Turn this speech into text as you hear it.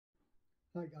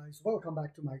Hi guys, welcome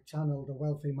back to my channel, The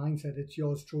Wealthy Mindset. It's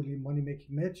yours truly, Money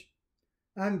Making Mitch.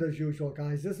 And as usual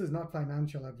guys, this is not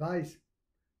financial advice.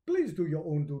 Please do your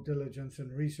own due diligence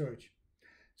and research.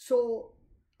 So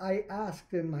I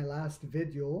asked in my last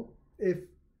video if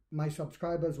my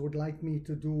subscribers would like me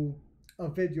to do a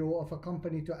video of a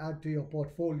company to add to your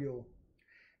portfolio.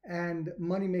 And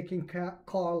Money Making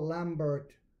Carl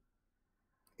Lambert,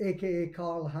 aka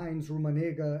Karl Heinz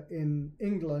Rummenigge in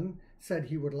England, said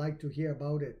he would like to hear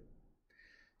about it.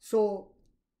 So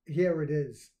here it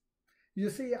is. You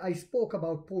see, I spoke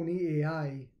about Pony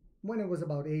AI when it was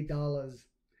about $8,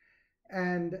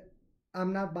 and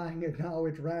I'm not buying it now.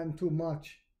 It ran too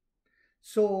much.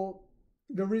 So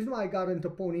the reason why I got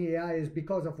into Pony AI is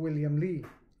because of William Lee.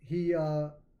 He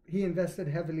invested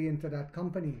heavily into that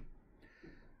company.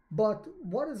 But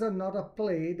what is another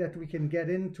play that we can get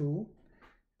into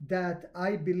that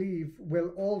I believe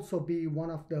will also be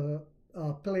one of the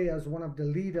players, one of the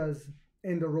leaders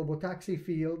in the robotaxi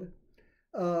field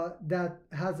that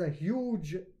has a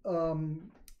huge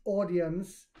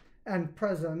audience and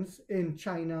presence in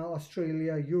China,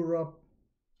 Australia, Europe,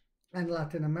 and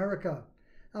Latin America.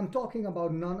 I'm talking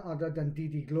about none other than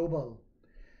Didi Global.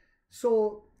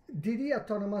 So Didi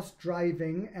Autonomous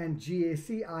Driving and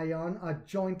GAC Ion are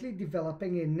jointly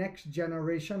developing a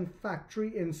next-generation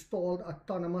factory-installed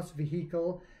autonomous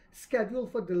vehicle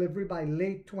scheduled for delivery by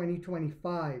late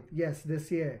 2025, yes,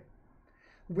 this year,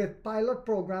 with pilot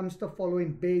programs to follow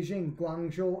in Beijing,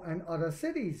 Guangzhou, and other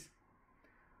cities.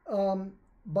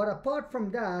 But apart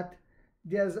from that,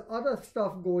 there's other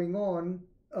stuff going on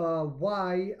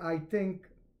why I think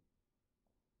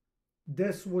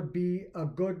this would be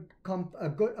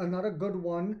another good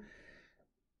one.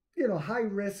 You know, high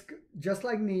risk, just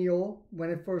like Neo when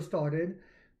it first started,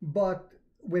 but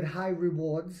with high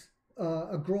rewards,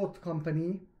 a growth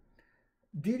company.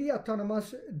 Didi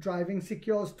Autonomous Driving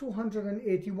secures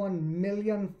 281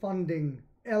 million funding,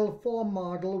 L4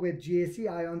 model with GAC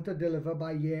Ion to deliver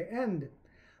by year end.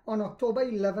 On October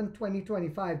 11,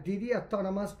 2025, Didi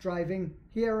Autonomous Driving,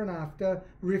 hereinafter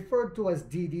referred to as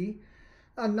Didi,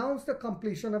 announced the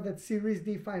completion of its Series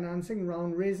D financing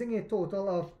round, raising a total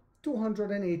of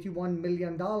 $281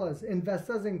 million.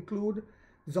 Investors include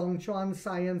Zhongchuan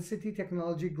Science City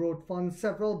Technology Growth Fund,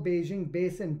 several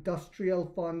Beijing-based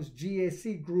industrial funds,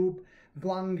 GAC Group,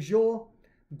 Guangzhou,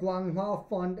 Guanghua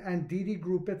Fund, and Didi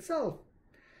Group itself.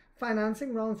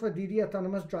 Financing rounds for Didi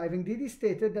Autonomous Driving. Didi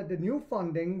stated that the new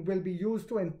funding will be used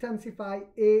to intensify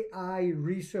AI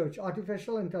research,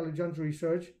 artificial intelligence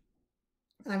research,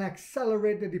 and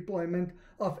accelerate the deployment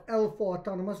of L4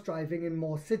 autonomous driving in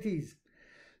more cities.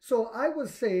 So I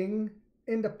was saying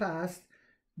in the past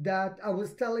that I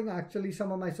was telling actually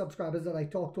some of my subscribers that I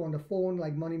talked to on the phone,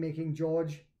 like Money Making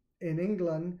George in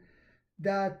England,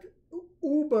 that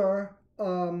Uber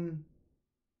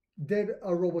did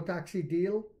a robotaxi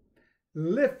deal.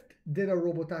 Lyft did a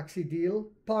robotaxi deal,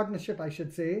 partnership I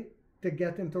should say, to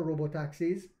get into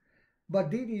robotaxis. But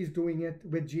Didi is doing it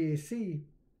with GAC.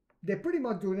 They're pretty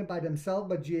much doing it by themselves,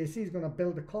 but GAC is going to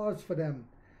build the cars for them.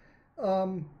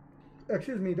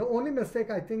 Excuse me. The only mistake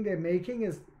I think they're making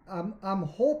is I'm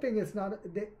hoping it's not.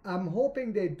 I'm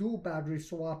hoping they do battery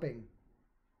swapping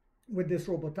with this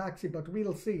robotaxi, but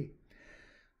we'll see.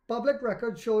 Public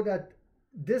records show that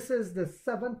this is the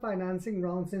 7th financing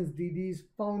round since Didi's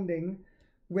founding,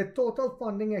 with total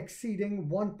funding exceeding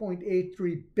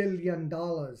 $1.83 billion.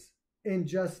 In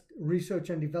just research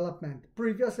and development.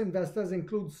 Previous investors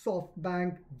include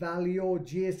SoftBank, Valeo,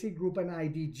 GAC Group, and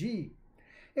IDG.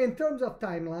 In terms of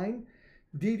timeline,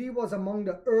 Didi was among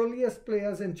the earliest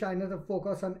players in China to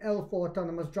focus on L4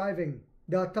 autonomous driving.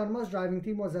 The autonomous driving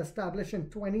team was established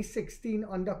in 2016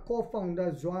 under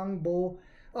co-founder Zhuang Bo,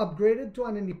 upgraded to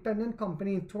an independent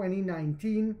company in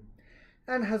 2019,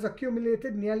 and has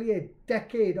accumulated nearly a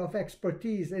decade of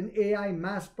expertise in AI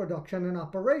mass production and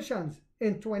operations.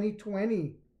 In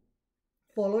 2020,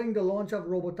 following the launch of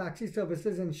robotaxi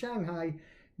services in Shanghai,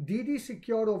 Didi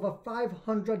secured over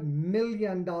 $500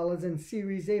 million in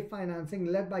Series A financing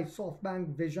led by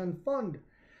SoftBank Vision Fund.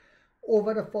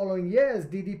 Over the following years,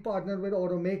 Didi partnered with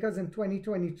automakers in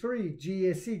 2023,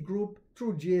 GAC Group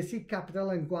through GAC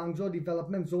Capital and Guangzhou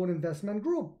Development Zone Investment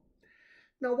Group.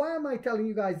 Now, why am I telling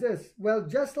you guys this? Well,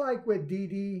 just like with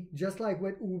Didi, just like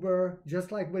with Uber,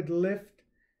 just like with Lyft,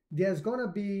 there's going to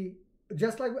be,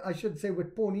 just like I should say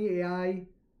with Pony AI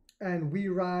and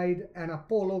WeRide and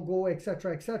Apollo Go,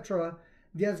 etc.,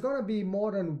 there's going to be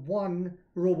more than one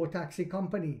robotaxi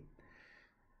company.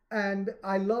 And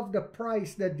I love the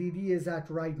price that Didi is at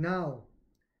right now.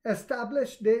 They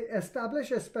established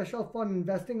a special fund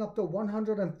investing up to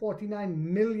 $149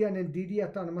 million in Didi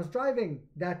Autonomous Driving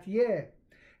that year.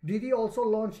 Didi also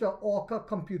launched the Orca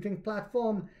computing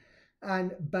platform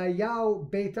and Bayao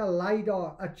Beta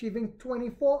LiDAR, achieving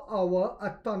 24-hour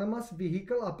autonomous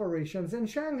vehicle operations in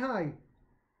Shanghai.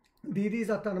 Didi's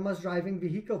autonomous driving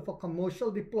vehicle for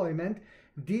commercial deployment,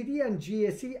 Didi and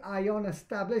GAC Ion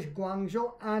established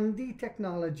Guangzhou Andy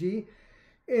Technology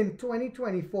in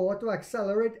 2024 to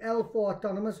accelerate L4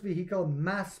 autonomous vehicle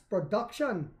mass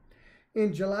production.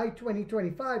 In July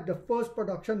 2025, the first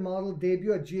production model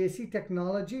debuted at GAC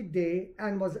Technology Day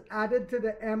and was added to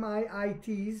the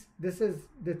MIIT's, this is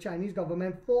the Chinese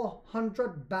government,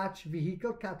 400 batch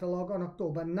vehicle catalog on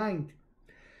October 9th.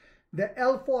 The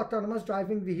L4 autonomous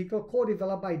driving vehicle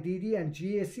co-developed by Didi and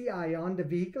GAC Ion, the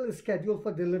vehicle is scheduled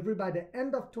for delivery by the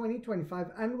end of 2025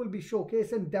 and will be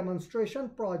showcased in demonstration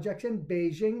projects in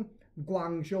Beijing,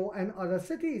 Guangzhou, and other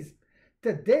cities.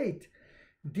 To date,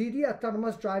 Didi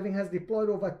Autonomous Driving has deployed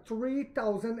over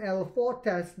 3,000 L4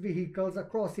 test vehicles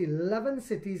across 11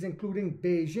 cities, including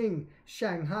Beijing,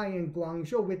 Shanghai, and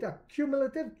Guangzhou, with a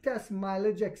cumulative test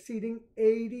mileage exceeding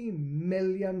 80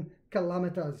 million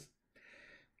kilometers,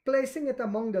 placing it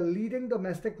among the leading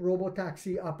domestic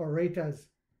robo-taxi operators.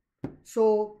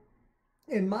 So,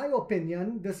 in my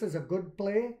opinion, this is a good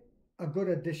play, a good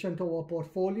addition to our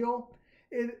portfolio.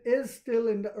 It is still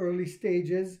in the early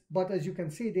stages, but as you can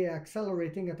see, they are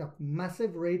accelerating at a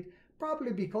massive rate,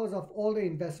 probably because of all the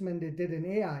investment they did in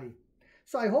AI.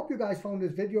 So I hope you guys found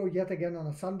this video yet again on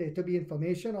a Sunday to be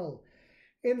informational,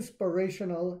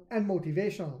 inspirational, and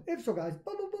motivational. If so, guys,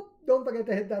 don't forget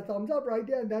to hit that thumbs up right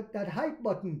there and that hype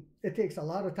button. It takes a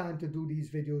lot of time to do these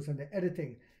videos and the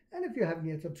editing. And if you haven't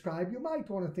yet subscribed, you might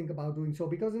want to think about doing so,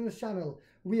 because in this channel,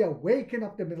 we are waking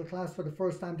up the middle class for the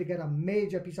first time to get a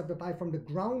major piece of the pie from the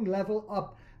ground level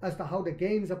up as to how the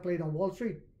games are played on Wall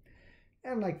Street.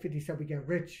 And like 50 said, we get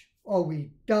rich or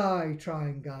we die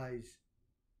trying, guys.